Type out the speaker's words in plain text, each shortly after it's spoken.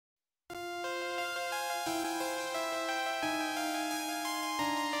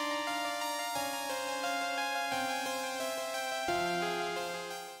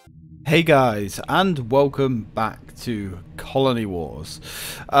Hey guys, and welcome back to Colony Wars.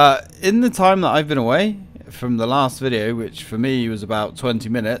 In the time that I've been away from the last video, which for me was about 20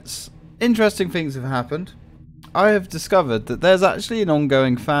 minutes, interesting things have happened. I have discovered that there's actually an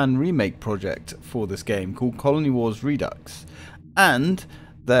ongoing fan remake project for this game called Colony Wars Redux. And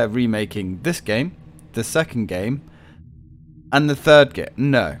they're remaking this game, the second game, and the third game.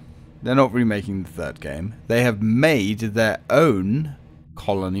 No, they're not remaking the third game. They have made their own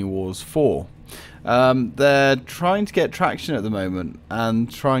Colony Wars 4. They're trying to get traction at the moment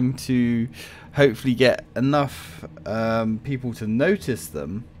and trying to hopefully get enough people to notice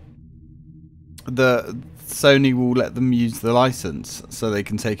them that Sony will let them use the license so they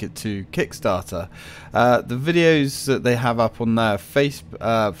can take it to Kickstarter. The videos that they have up on their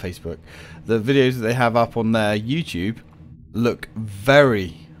Facebook, the videos that they have up on their YouTube look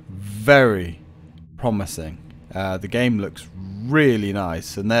very, very promising. The game looks really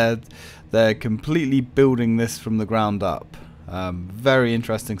nice, and they're completely building this from the ground up. Very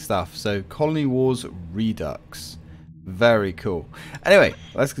interesting stuff. So Colony Wars Redux, very cool. Anyway,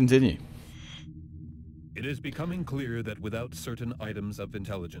 let's continue. It is becoming clear that without certain items of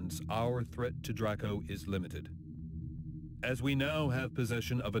intelligence, our threat to Draco is limited. As we now have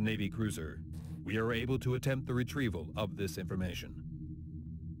possession of a Navy cruiser, we are able to attempt the retrieval of this information.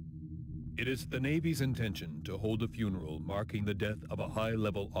 It is the Navy's intention to hold a funeral marking the death of a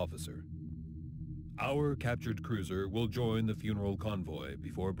high-level officer. Our captured cruiser will join the funeral convoy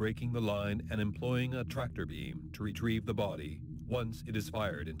before breaking the line and employing a tractor beam to retrieve the body once it is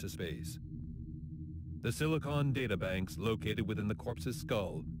fired into space. The silicon databanks located within the corpse's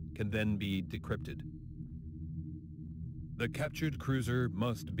skull can then be decrypted. The captured cruiser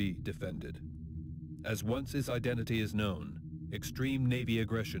must be defended, as once its identity is known, extreme Navy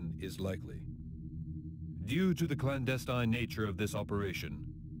aggression is likely. Due to the clandestine nature of this operation,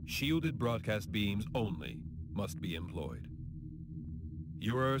 shielded broadcast beams only must be employed.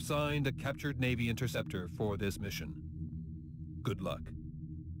 You are assigned a captured Navy interceptor for this mission. Good luck.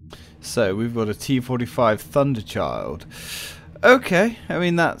 So we've got a T-45 Thunderchild. Okay, I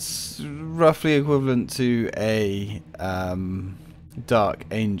mean that's roughly equivalent to a Dark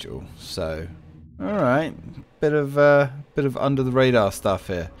Angel. So, all right, bit of under the radar stuff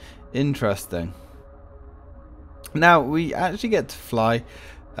here. Interesting. Now we actually get to fly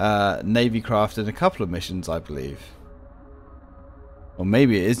Navy craft in a couple of missions, I believe. Or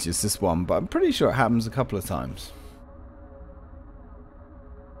maybe it is just this one, but I'm pretty sure it happens a couple of times.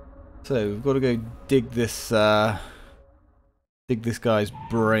 So we've got to go dig this guy's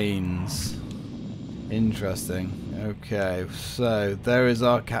brains. Interesting. Okay, so there is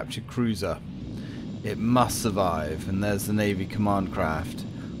our captured cruiser. It must survive, and there's the Navy command craft.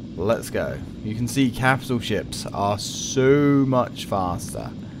 Let's go. You can see capital ships are so much faster,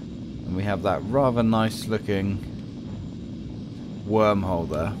 and we have that rather nice looking wormhole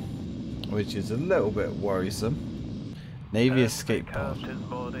there, which is a little bit worrisome. Navy escape pod. Cast his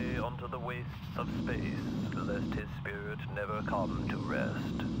body onto the wastes of space, lest his spirit never come to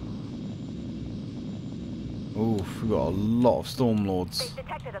rest. Oof, we've got a lot of Stormlords. They've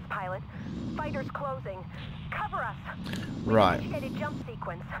detected us, pilot. Fighters closing. Cover us. Right. Initiated jump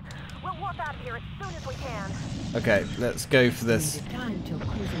sequence. We'll warp out of here as soon as we can. Okay, let's go for this.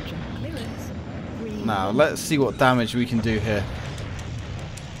 Now, let's see what damage we can do here.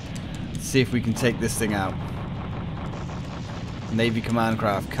 Let's see if we can take this thing out. Navy command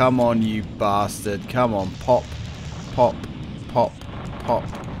craft, come on you bastard, come on, pop, pop, pop, pop.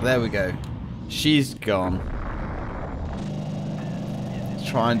 There we go. She's gone. Let's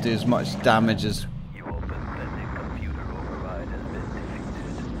try and do as much damage as... Your pathetic computer override has been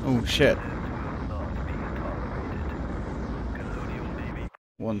defeated. Oh shit. Will not be tolerated. Colonial Navy.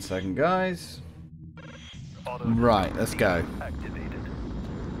 1 second, guys. Auto Right, let's go. activated.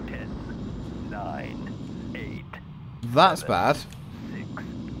 10, 9, 8. That's bad. 6,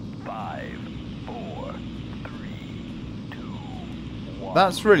 5, 4, 3, 2, 1.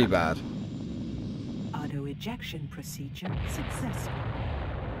 That's really bad. Auto ejection procedure successful.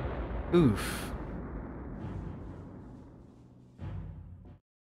 Oof.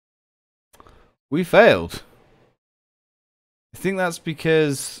 We failed. I think that's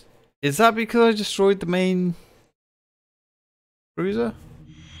because... Is that because I destroyed the main cruiser?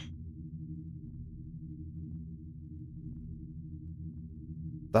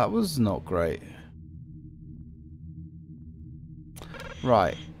 That was not great.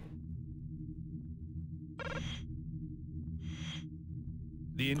 Right.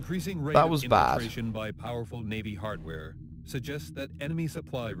 The increasing rate That was of bad. infiltration by powerful Navy hardware suggests that enemy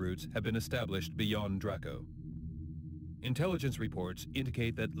supply routes have been established beyond Draco. Intelligence reports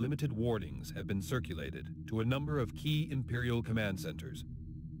indicate that limited warnings have been circulated to a number of key Imperial command centers.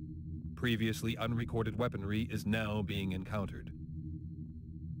 Previously unrecorded weaponry is now being encountered.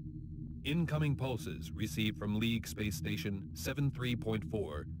 Incoming pulses received from League Space Station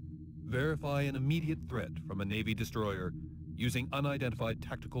 73.4 verify an immediate threat from a Navy destroyer using unidentified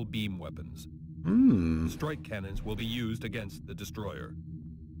tactical beam weapons. Strike cannons will be used against the destroyer.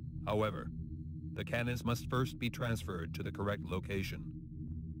 However, the cannons must first be transferred to the correct location.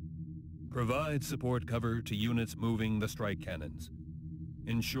 Provide support cover to units moving the strike cannons.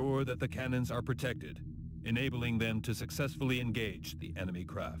 Ensure that the cannons are protected, enabling them to successfully engage the enemy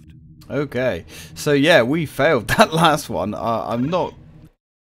craft. Okay, so yeah, we failed that last one. I'm not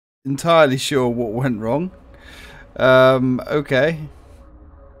entirely sure what went wrong. Okay.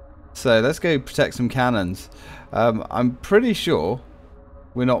 So let's go protect some cannons. I'm pretty sure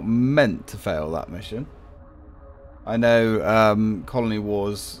we're not meant to fail that mission. I know Colony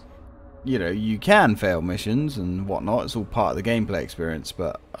Wars, you know, you can fail missions and whatnot. It's all part of the gameplay experience,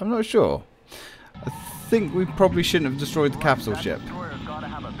 but I'm not sure. I think we probably shouldn't have destroyed the capital ship. Destroyer's gotta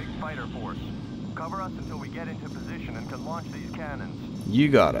have a big fighter force. Cover us until we get into position and can launch these cannons. You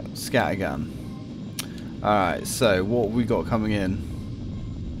got it. Scattergun. Alright, so what we got coming in?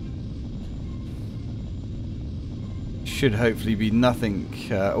 Should hopefully be nothing.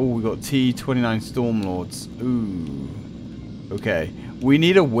 Oh, we got T-29 Stormlords. Ooh. Okay. We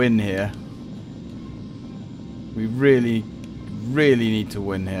need a win here. We really need to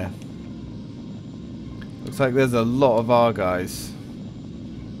win here. Looks like there's a lot of our guys,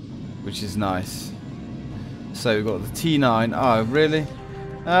 which is nice. So we've got the T9. Oh, really?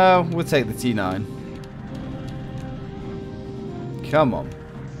 Oh, we'll take the T9. Come on.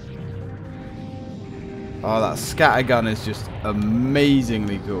 Oh, that scattergun is just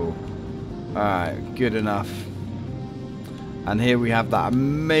amazingly cool. Alright, good enough. And here we have that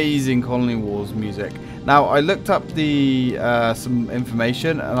amazing Colony Wars music. Now, I looked up the some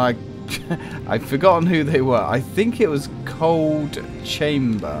information, and I've forgotten who they were. I think it was Cold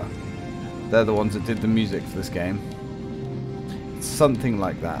Chamber. They're the ones that did the music for this game. Something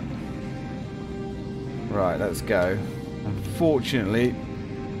like that. Right, let's go. Unfortunately...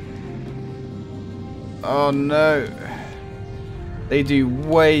 Oh no. They do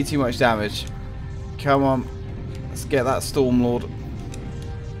way too much damage. Come on. Let's get that Stormlord.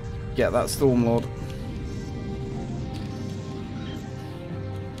 Get that Stormlord.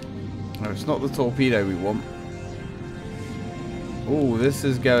 No, it's not the torpedo we want. Oh, this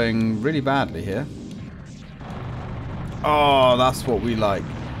is going really badly here. Oh, that's what we like.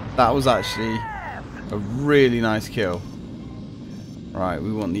 That was actually a really nice kill. Right,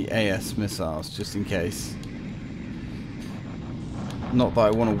 we want the AS missiles, just in case. Not that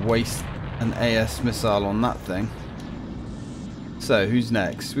I want to waste an AS missile on that thing. So, who's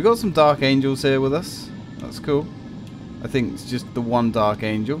next? We got some Dark Angels here with us. That's cool. I think it's just the one Dark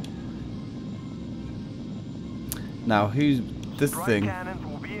Angel. Now, who's this thing? Cannons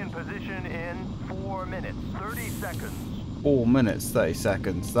will be in position in 4 minutes, 30 seconds. 4 minutes, 30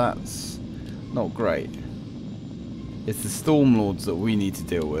 seconds. That's not great. It's the Stormlords that we need to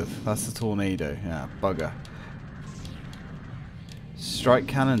deal with. That's the Tornado. Yeah, bugger. Strike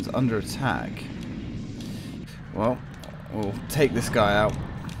cannons under attack. Well, we'll take this guy out.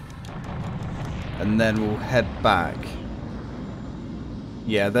 And then we'll head back.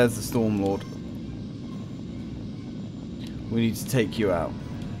 Yeah, there's the Stormlord. We need to take you out.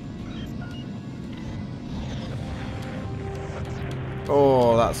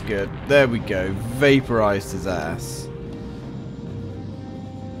 Oh, that's good. There we go. Vaporized his ass.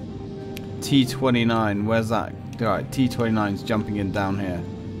 T-29, where's that? Alright, T-29's jumping in down here.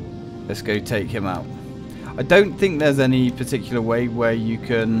 Let's go take him out. I don't think there's any particular way where you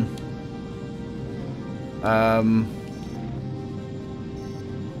can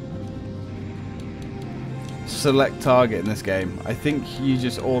select target in this game. I think you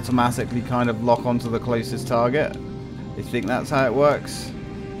just automatically kind of lock onto the closest target. I think that's how it works.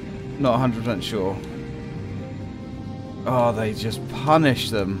 Not 100% sure. Oh, they just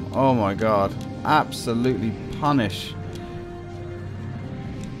punish them. Oh my god. Absolutely punish.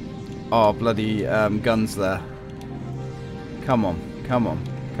 Oh, bloody guns there. Come on. Come on.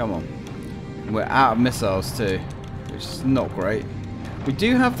 Come on. And we're out of missiles too, which is not great. We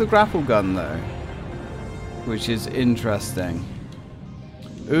do have the grapple gun though, which is interesting.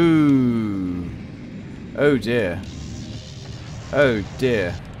 Ooh. Oh dear. Oh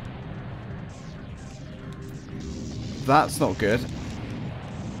dear. That's not good.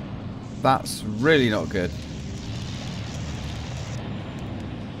 That's really not good.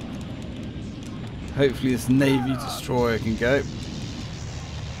 Hopefully this Navy destroyer can go.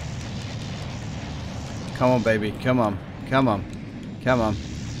 Come on, baby. Come on. Come on. Come on.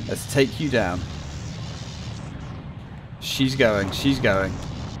 Let's take you down. She's going. She's going.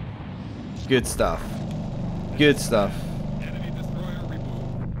 Good stuff. Good stuff. Enemy destroyer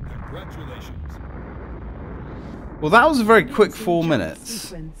removed. Congratulations. Well, that was a very quick 4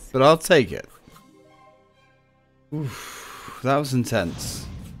 minutes, but I'll take it. Oof, that was intense.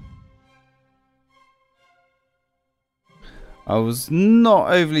 I was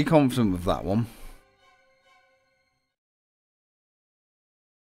not overly confident with that one.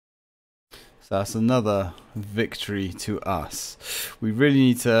 So that's another victory to us. We really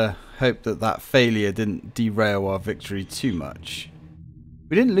need to hope that that failure didn't derail our victory too much.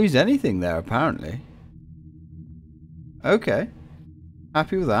 We didn't lose anything there, apparently. Okay.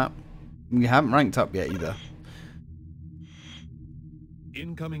 Happy with that. We haven't ranked up yet either.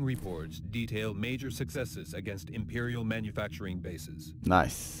 Incoming reports detail major successes against Imperial manufacturing bases.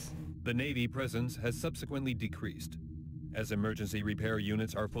 Nice. The Navy presence has subsequently decreased, as emergency repair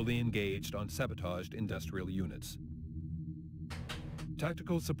units are fully engaged on sabotaged industrial units.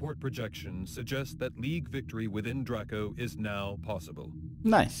 Tactical support projections suggest that League victory within Draco is now possible.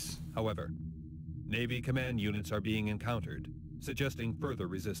 Nice. However, Navy command units are being encountered, suggesting further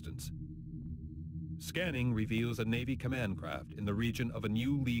resistance. Scanning reveals a Navy command craft in the region of a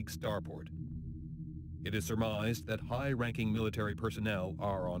new League starport. It is surmised that high-ranking military personnel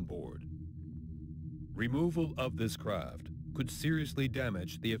are on board. Removal of this craft could seriously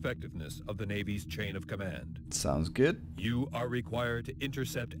damage the effectiveness of the Navy's chain of command. Sounds good. You are required to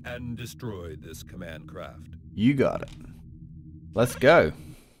intercept and destroy this command craft. You got it. Let's go.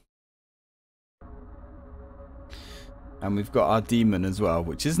 And we've got our demon as well,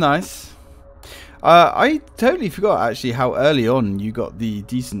 which is nice. I totally forgot actually how early on you got the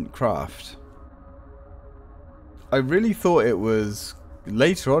decent craft. I really thought it was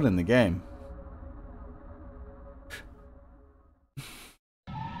later on in the game.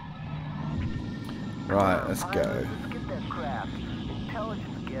 Right, let's go. Let's get that craft.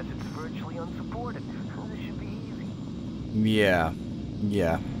 Intelligence guess it's virtually unsupported. This should be easy.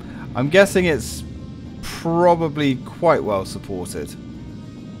 Yeah. I'm guessing it's probably quite well supported.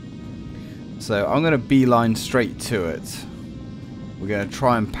 So I'm going to beeline straight to it. We're going to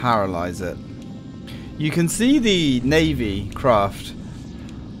try and paralyze it. You can see the Navy craft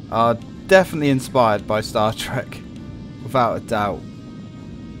are definitely inspired by Star Trek, without a doubt.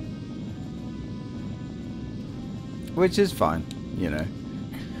 Which is fine, you know.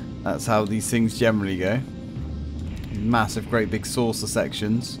 That's how these things generally go. Massive, great big saucer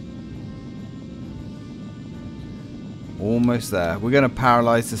sections. Almost there. We're going to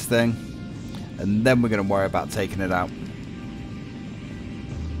paralyze this thing, and then we're going to worry about taking it out.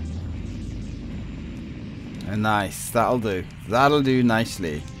 And nice. That'll do. That'll do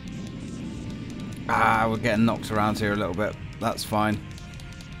nicely. Ah, we're getting knocked around here a little bit. That's fine.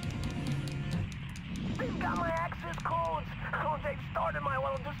 They've got my access codes. Oh, they started my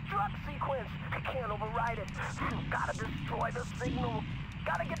little destruct sequence. I can't override it. Gotta destroy the signal.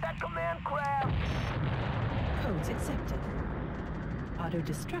 Gotta get that command craft. Codes accepted.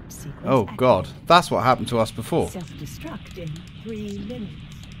 Auto-destruct sequence Oh god, activated. that's what happened to us before. Self-destruct in 3 minutes.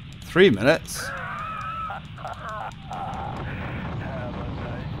 3 minutes?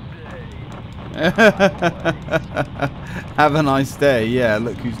 Have a nice day. Yeah,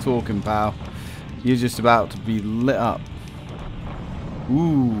 look who's talking, pal. You're just about to be lit up.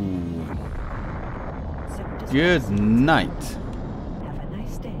 Ooh. Self-destruct Good sequence night. Have a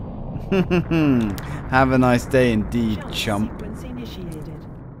nice day. Have a nice day indeed, Jump chump. sequence initiated.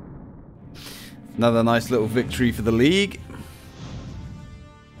 Another nice little victory for the League.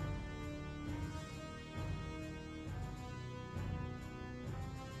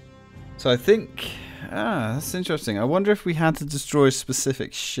 So I think... that's interesting. I wonder if we had to destroy a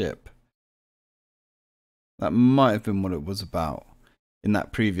specific ship. That might have been what it was about in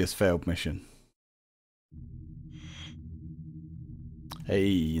that previous failed mission.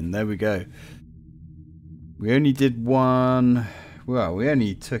 Hey, and there we go. We only did one... Well, we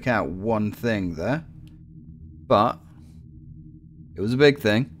only took out one thing there. But it was a big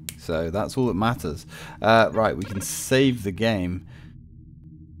thing. So that's all that matters. Right, we can save the game.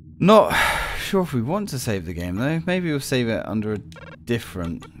 Not sure if we want to save the game though. Maybe we'll save it under a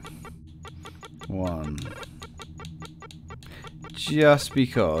different one. Just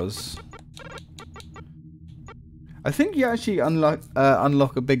because... I think you actually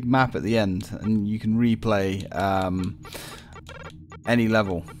unlock a big map at the end, and you can replay any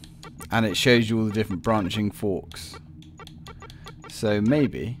level, and it shows you all the different branching forks. So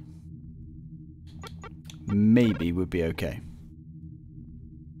maybe maybe would be okay.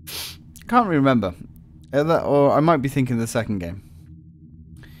 Can't really remember. Or I might be thinking the second game.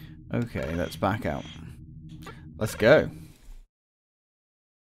 Okay, let's back out. Let's go.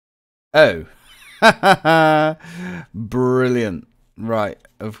 Oh. Brilliant. Right,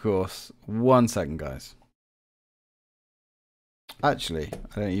 of course. 1 second, guys. Actually,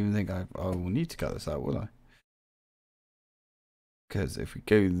 I don't even think I will need to cut this out, will I? Because if we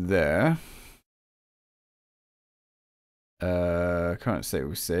go there... current state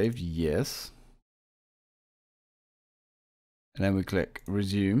was saved, yes. And then we click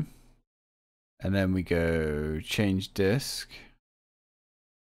resume. And then we go change disk.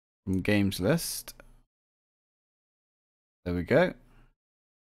 From games list. There we go.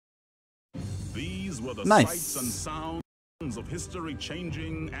 These were the Nice. sights and sounds of history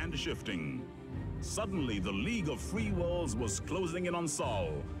changing and shifting. Suddenly, the League of Free Worlds was closing in on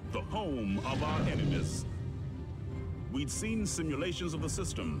Sol, the home of our enemies. We'd seen simulations of the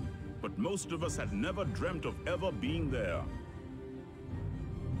system, but most of us had never dreamt of ever being there.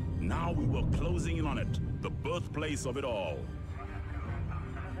 Now we were closing in on it, the birthplace of it all.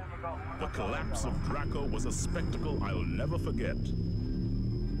 The collapse of Draco was a spectacle I'll never forget.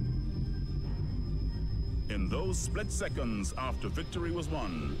 In those split seconds after victory was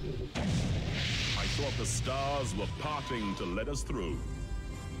won, I thought the stars were parting to let us through.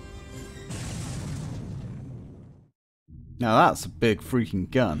 Now that's a big freaking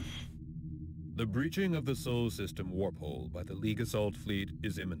gun. The breaching of the Sol system warp hole by the League Assault Fleet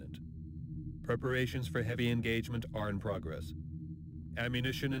is imminent. Preparations for heavy engagement are in progress.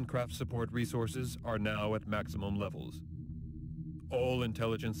 Ammunition and craft support resources are now at maximum levels. All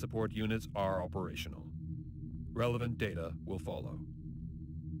intelligence support units are operational. Relevant data will follow.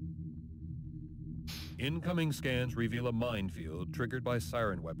 Incoming scans reveal a minefield triggered by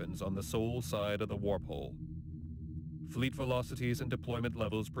siren weapons on the Sol side of the warp hole. Fleet velocities and deployment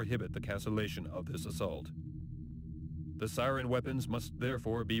levels prohibit the cancellation of this assault. The siren weapons must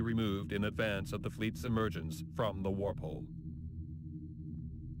therefore be removed in advance of the fleet's emergence from the warp hole.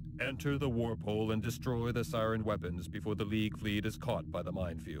 Enter the warp hole and destroy the siren weapons before the League fleet is caught by the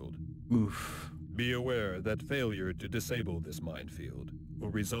minefield. Oof. Be aware that failure to disable this minefield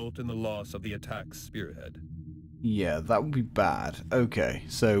will result in the loss of the attack's spearhead. Yeah, that would be bad. Okay,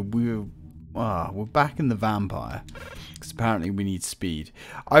 so we're back in the vampire. Because apparently we need speed.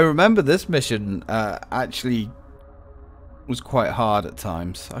 I remember this mission actually was quite hard at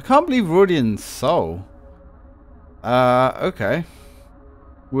times. I can't believe we're already in Sol. Okay.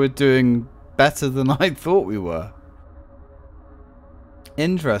 We're doing better than I thought we were.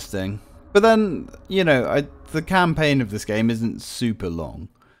 Interesting. But then, you know, the campaign of this game isn't super long.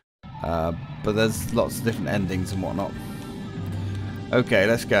 But there's lots of different endings and whatnot. Okay,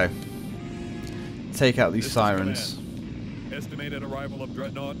 let's go. Take out these sirens. Estimated arrival of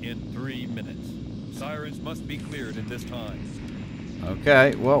Dreadnought in 3 minutes. Sirens must be cleared at this time.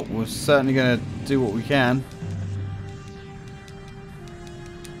 Okay, well, we're certainly going to do what we can.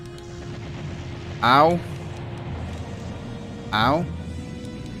 Ow. Ow.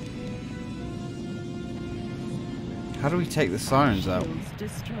 How do we take the sirens out? Shields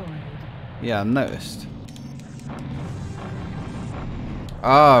destroyed. Yeah, I noticed.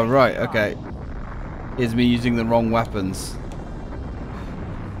 Ah, right, okay. Here's me using the wrong weapons.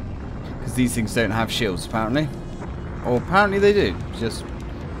 Because these things don't have shields, apparently. Or apparently they do. Just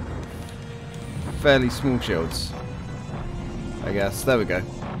fairly small shields, I guess. There we go.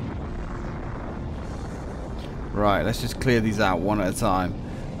 Right, let's just clear these out one at a time.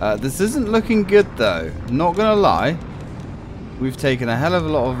 This isn't looking good, though. Not gonna lie. We've taken a hell of a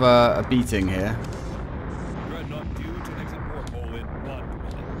lot of a beating here. Dreadnought due to exit warp hole in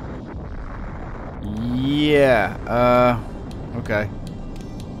 1 minute. Yeah, okay.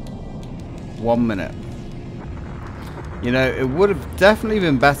 1 minute. You know, it would have definitely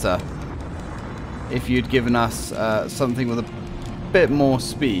been better if you'd given us something with a bit more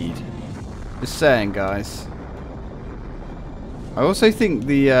speed. Just saying, guys. I also think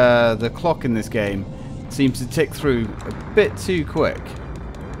the clock in this game seems to tick through a bit too quick.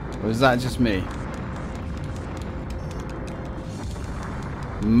 Or is that just me?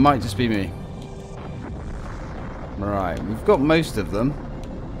 Might just be me. Right, we've got most of them.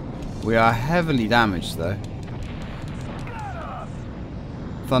 We are heavily damaged though.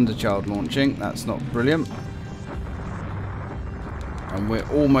 Thunderchild launching, that's not brilliant. And we're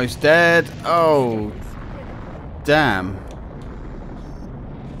almost dead. Oh, damn.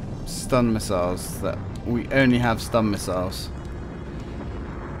 Stun missiles. That we only have stun missiles.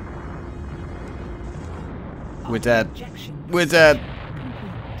 We're dead. We're dead.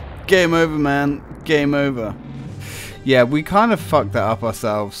 Game over, man. Game over. Yeah, we kind of fucked that up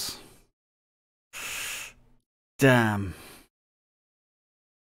ourselves. Damn.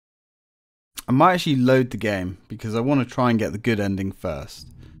 I might actually load the game because I want to try and get the good ending first.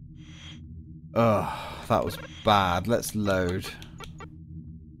 Ugh, that was bad. Let's load.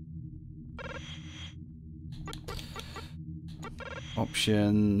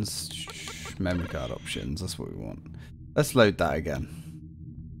 Options. Memory card options. That's what we want. Let's load that again.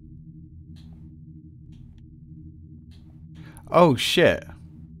 Oh shit.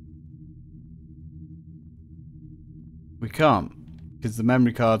 We can't. Because the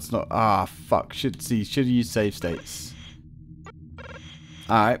memory card's not... Ah, fuck. Should use save states.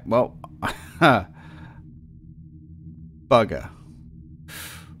 Alright, well. Bugger.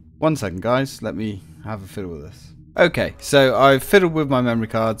 1 second, guys. Let me have a fiddle with this. Okay, so I've fiddled with my memory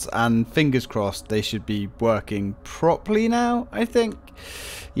cards, and fingers crossed they should be working properly now, I think.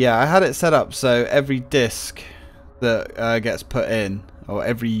 Yeah, I had it set up so every disc that gets put in, or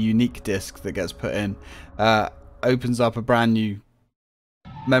every unique disc that gets put in, opens up a brand new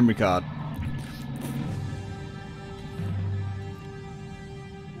memory card.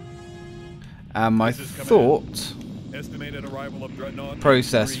 And my thought Estimated arrival of Dreadnought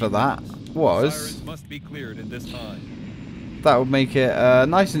process for that was Sirens must be cleared in this time. that would make it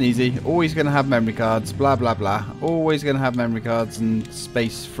nice and easy. Always going to have memory cards, blah blah blah. Always going to have memory cards and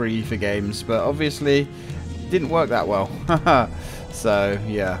space free for games, but obviously didn't work that well. So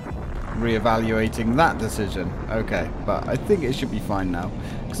yeah, reevaluating that decision. Okay, but I think it should be fine now.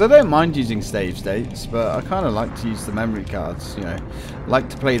 Because I don't mind using save states, but I kind of like to use the memory cards, you know. Like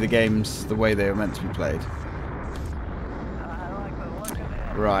to play the games the way they were meant to be played.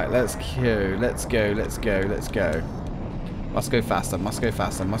 Right, let's go, let's go, let's go, let's go. Must go faster, must go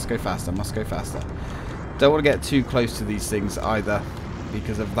faster, must go faster, must go faster. Don't want to get too close to these things either,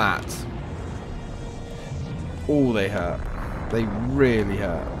 because of that. Oh, they hurt. They really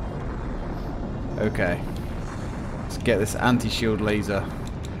hurt. Okay. Let's get this anti-shield laser.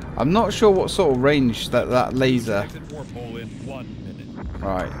 I'm not sure what sort of range that laser...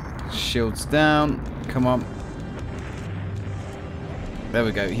 Right. Shields down. Come on. There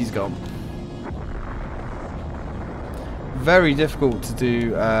we go. He's gone. Very difficult to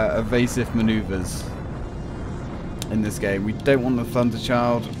do evasive maneuvers in this game. We don't want the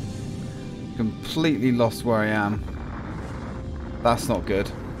Thunderchild. Completely lost where I am. That's not good.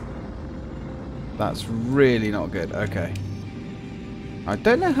 That's really not good. Okay. I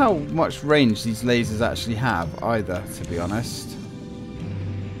don't know how much range these lasers actually have either, to be honest.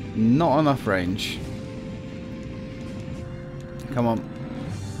 Not enough range. Come on.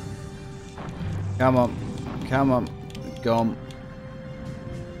 Come on. Come on. Gone.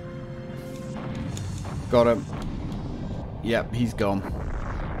 Got him. Yep, he's gone.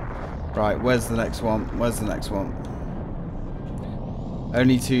 Right, where's the next one? Where's the next one?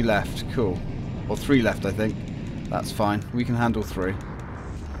 Only 2 left. Cool. Or 3 left, I think. That's fine. We can handle 3.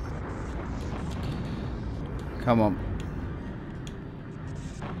 Come on.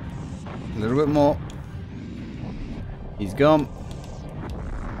 A little bit more. He's gone.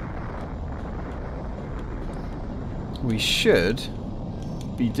 We should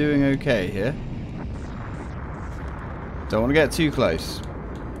be doing okay here. Don't want to get too close.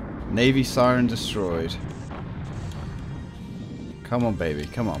 Navy siren destroyed. Come on, baby.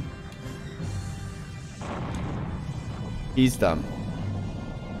 Come on. He's done.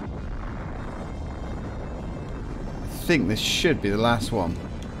 I think this should be the last one.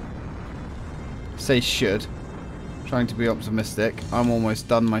 Say should. Trying to be optimistic. I'm almost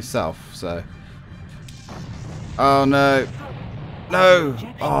done myself, so... Oh no. No!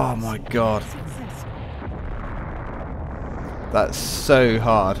 Oh my god. That's so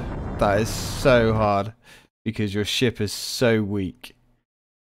hard. That is so hard. Because your ship is so weak.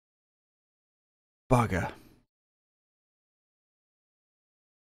 Bugger.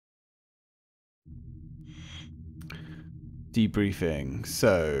 Debriefing.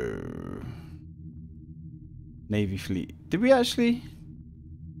 So... Navy fleet. Did we actually...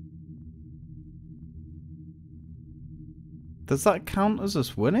 Does that count as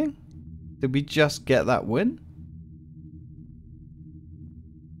us winning? Did we just get that win?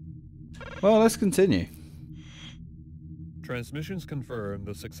 Well, let's continue. Transmissions confirm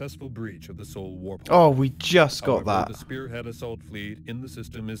the successful breach of the Soul Warp. Oh, we just got However, that. The Spearhead assault fleet in the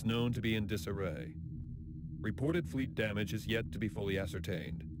system is known to be in disarray. Reported fleet damage is yet to be fully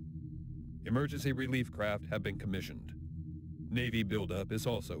ascertained. Emergency relief craft have been commissioned. Navy buildup is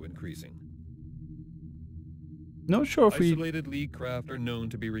also increasing. Not sure if we... Isolated League craft are known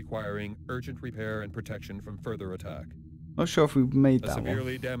to be requiring urgent repair and protection from further attack. Not sure if we made A that one.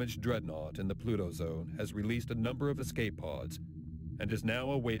 severely damaged dreadnought in the Pluto zone has released a number of escape pods and is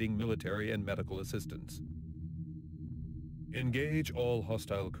now awaiting military and medical assistance. Engage all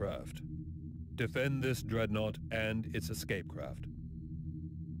hostile craft. Defend this dreadnought and its escape craft.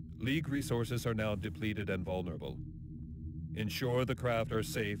 League resources are now depleted and vulnerable. Ensure the craft are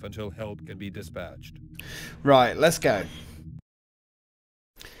safe until help can be dispatched. Right, let's go.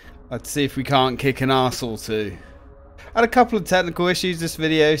 Let's see if we can't kick an arse or two. I had a couple of technical issues this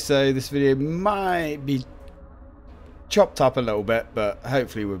video, so this video might be chopped up a little bit, but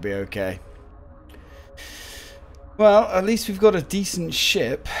hopefully we'll be okay. Well, at least we've got a decent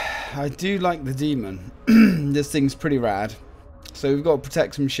ship. I do like the Demon. This thing's pretty rad. So we've got to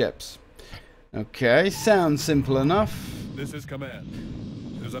protect some ships. Okay, sounds simple enough. This is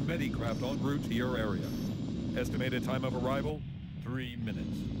command. There's a medicraft en route to your area. Estimated time of arrival, 3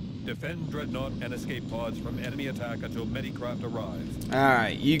 minutes. Defend dreadnought and escape pods from enemy attack until medicraft arrives.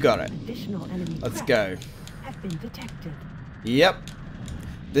 Alright, you got it. Additional enemy Let's craft go. have been detected. Yep.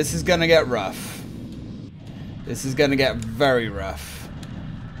 This is going to get rough. This is going to get very rough.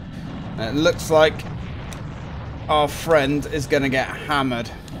 And it looks like our friend is going to get hammered.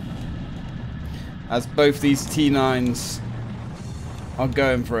 As both these T9s are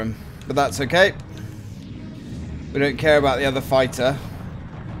going for him. But that's okay. We don't care about the other fighter.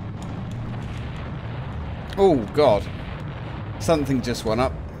 Oh, God. Something just went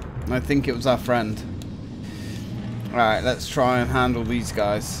up. I think it was our friend. Alright, let's try and handle these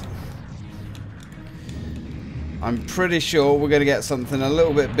guys. I'm pretty sure we're going to get something a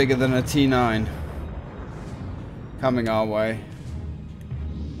little bit bigger than a T9 coming our way.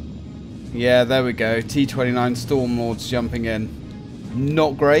 Yeah, there we go. T-29 Stormlords jumping in.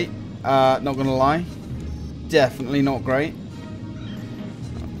 Not great. Not going to lie. Definitely not great.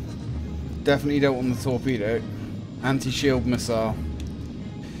 Definitely don't want the torpedo. Anti-shield missile.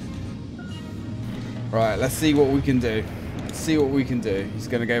 Right, let's see what we can do. Let's see what we can do. He's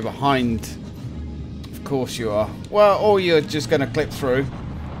going to go behind. Of course you are. Well, or you're just going to clip through.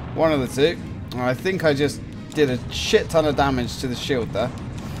 One of the two. I think I just did a shit ton of damage to the shield there.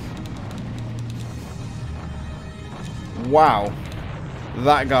 Wow.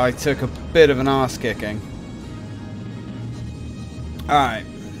 That guy took a bit of an arse kicking. Alright.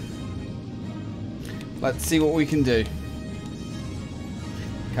 Let's see what we can do.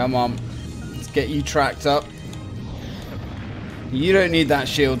 Come on. Let's get you tracked up. You don't need that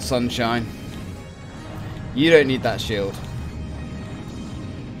shield, Sunshine. You don't need that shield.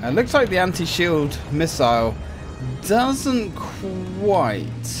 It looks like the anti-shield missile doesn't quite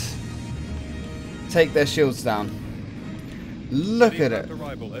take their shields down. Look at it.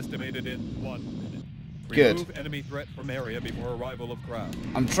 Arrival estimated in 1 minute. Good. Remove enemy threat from area before arrival of craft.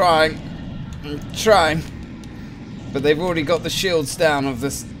 I'm trying. I'm trying. But they've already got the shields down of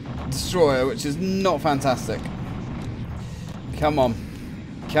this destroyer, which is not fantastic. Come on.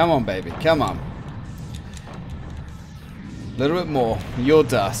 Come on, baby. Come on. A little bit more. You're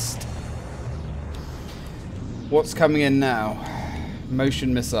dust. What's coming in now?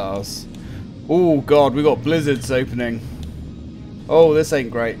 Motion missiles. Oh, God. We got blizzards opening. Oh, this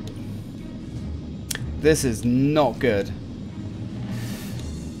ain't great. This is not good.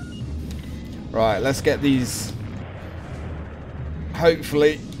 Right, let's get these.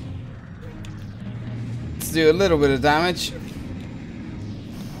 Hopefully. Let's do a little bit of damage.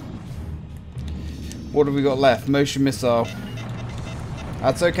 What have we got left? Motion missile.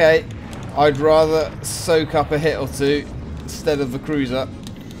 That's okay. I'd rather soak up a hit or two instead of the cruiser.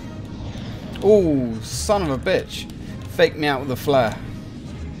 Oh, son of a bitch. Fake me out with a flare.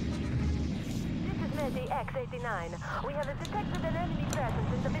 This is Lady X-89. We have detected an enemy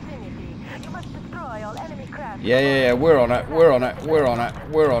presence in the vicinity. You must destroy all enemy craft. Yeah. We're on it. We're on it. We're on it.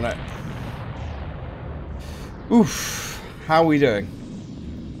 We're on it. Oof. How are we doing?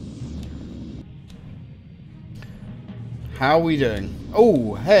 How are we doing?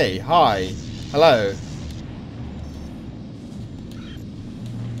 Oh, hey. Hi. Hello.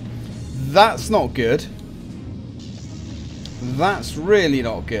 That's not good. That's really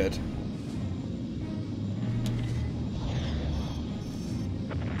not good.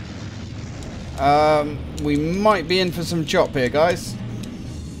 We might be in for some chop here, guys.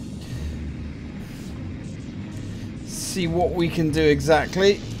 See what we can do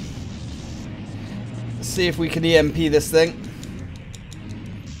exactly. See if we can EMP this thing.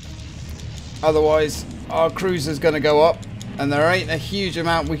 Otherwise, our cruiser's going to go up, and there ain't a huge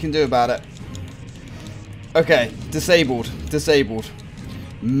amount we can do about it. Okay, disabled. Disabled.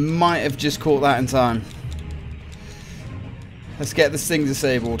 Might have just caught that in time. Let's get this thing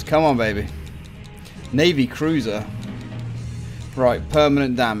disabled. Come on, baby. Navy cruiser. Right,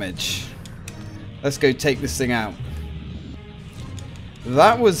 permanent damage. Let's go take this thing out.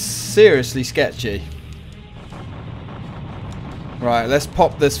 That was seriously sketchy. Right, let's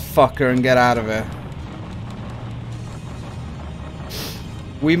pop this fucker and get out of here.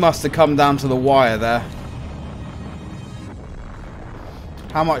 We must have come down to the wire there.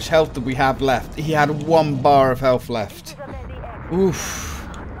 How much health did we have left? He had 1 bar of health left. Oof.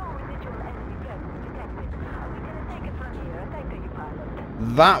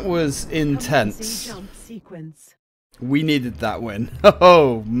 That was intense. Jump sequence. We needed that win.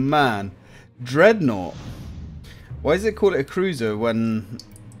 Oh, man. Dreadnought. Why is it called a cruiser when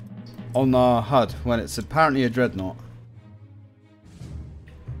on our HUD when it's apparently a dreadnought?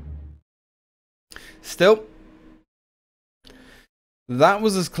 Still, that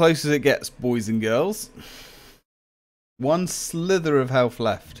was as close as it gets, boys and girls. 1 slither of health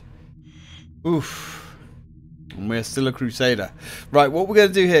left. Oof. And we're still a crusader. Right, what we're going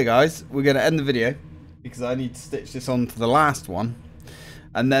to do here, guys, we're going to end the video because I need to stitch this on to the last one.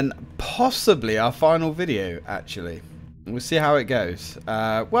 And then possibly our final video, actually. We'll see how it goes.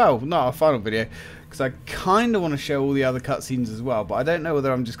 Well, not our final video, because I kind of want to show all the other cutscenes as well. But I don't know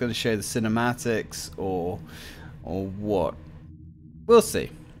whether I'm just going to show the cinematics or what. We'll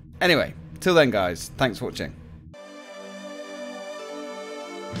see. Anyway, till then, guys, thanks for watching.